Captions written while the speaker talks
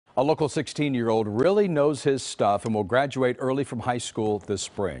A local 16-year-old really knows his stuff and will graduate early from high school this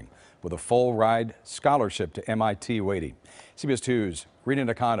spring with a full ride scholarship to MIT waiting. CBS 2's Rina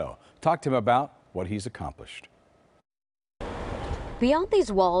Nakano talked to him about what he's accomplished. Beyond these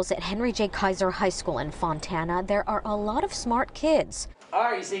walls at Henry J. Kaiser High School in Fontana, there are a lot of smart kids.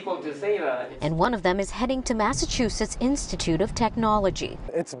 R is equal to theta. And one of them is heading to Massachusetts Institute of Technology.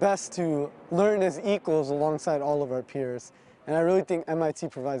 It's best to learn as equals alongside all of our peers. And I really think MIT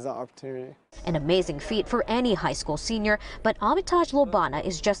provides that opportunity. An amazing feat for any high school senior, but Amitoj Lobana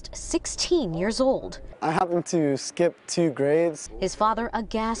is just 16 years old. I happened to skip 2 grades. His father, a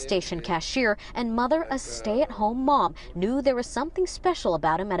gas station cashier, and mother, a stay-at-home mom, knew there was something special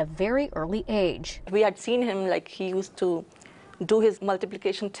about him at a very early age. We had seen him, like, he used to do his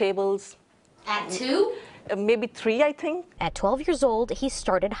multiplication tables. At 2? Maybe 3, I think. At 12 years old, he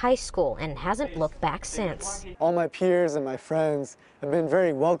started high school and hasn't looked back since. All my peers and my friends have been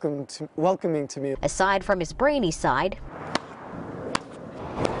very welcoming to me. Aside from his brainy side,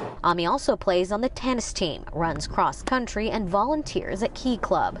 Ami also plays on the tennis team, runs cross country, and volunteers at Key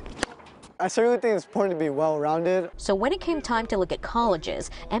Club. I certainly think it's important to be well-rounded. So when it came time to look at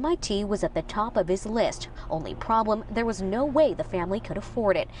colleges, MIT was at the top of his list. Only problem, there was no way the family could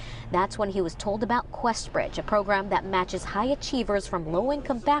afford it. That's when he was told about QuestBridge, a program that matches high achievers from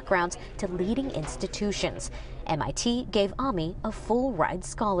low-income backgrounds to leading institutions. MIT gave Ami a full-ride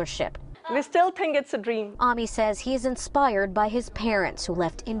scholarship. We still think it's a dream. Ami says he is inspired by his parents who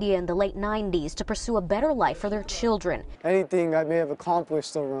left India in the late 90s to pursue a better life for their children. Anything I may have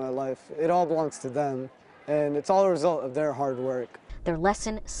accomplished over my life, it all belongs to them, and it's all a result of their hard work. Their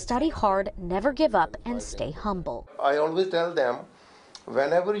lesson, study hard, never give up, and stay humble. I always tell them,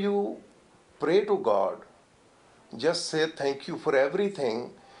 whenever you pray to God, just say thank you for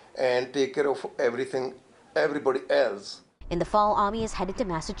everything and take care of everybody else. In the fall, Ami is headed to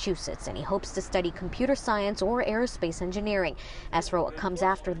Massachusetts, and he hopes to study computer science or aerospace engineering. As for what comes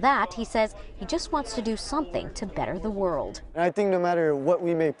after that, he says he just wants to do something to better the world. And I think no matter what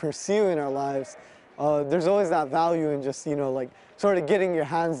we may pursue in our lives, there's always that value in just, like sort of getting your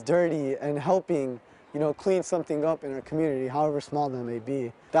hands dirty and helping, clean something up in our community, however small that may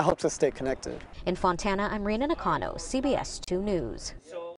be. That helps us stay connected. In Fontana, I'm Rina Nakano, CBS 2 News.